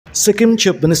Sikkim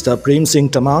Chief Minister Prem Singh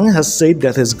Tamang has said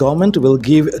that his government will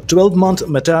give 12-month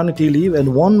maternity leave and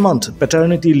 1-month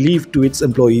paternity leave to its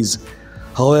employees.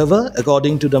 However,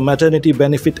 according to the Maternity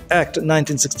Benefit Act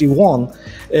 1961,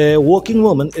 a working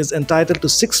woman is entitled to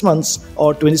 6 months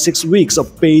or 26 weeks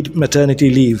of paid maternity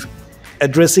leave.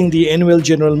 Addressing the annual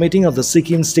general meeting of the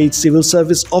Sikkim State Civil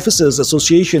Service Officers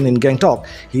Association in Gangtok,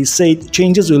 he said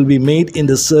changes will be made in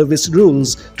the service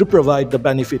rules to provide the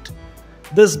benefit.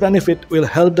 This benefit will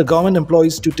help the government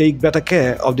employees to take better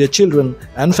care of their children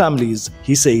and families,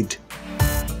 he said.